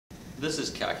This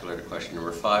is calculator question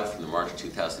number 5 from the March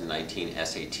 2019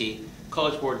 SAT.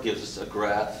 College Board gives us a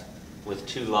graph with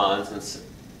two lines, and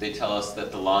they tell us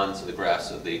that the lines are the graphs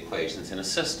of the equations in a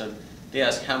system. They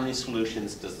ask how many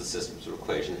solutions does the systems of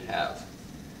equation have.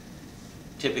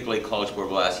 Typically, College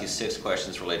Board will ask you 6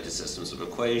 questions related to systems of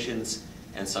equations,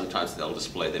 and sometimes they'll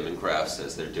display them in graphs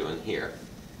as they're doing here.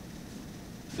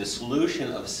 The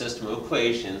solution of a system of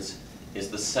equations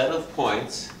is the set of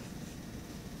points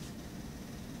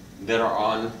that are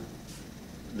on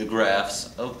the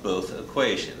graphs of both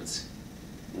equations.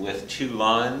 With two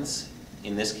lines,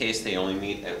 in this case they only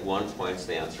meet at one point, so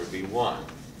the answer would be 1.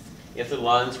 If the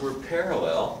lines were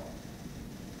parallel,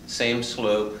 same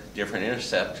slope, different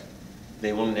intercept,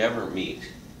 they will never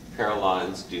meet. Parallel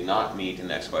lines do not meet in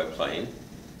the xy plane.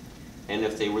 And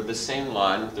if they were the same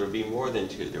line, there would be more than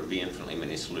 2. There would be infinitely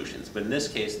many solutions. But in this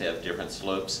case, they have different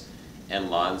slopes, and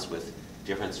lines with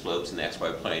different slopes in the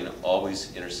xy plane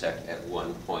always intersect at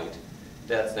one point.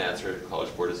 That's the answer the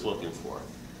College Board is looking for.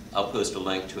 I'll post a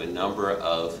link to a number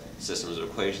of systems of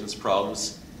equations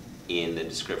problems in the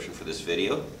description for this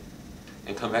video.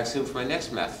 And come back soon for my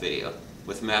next math video.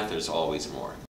 With math, there's always more.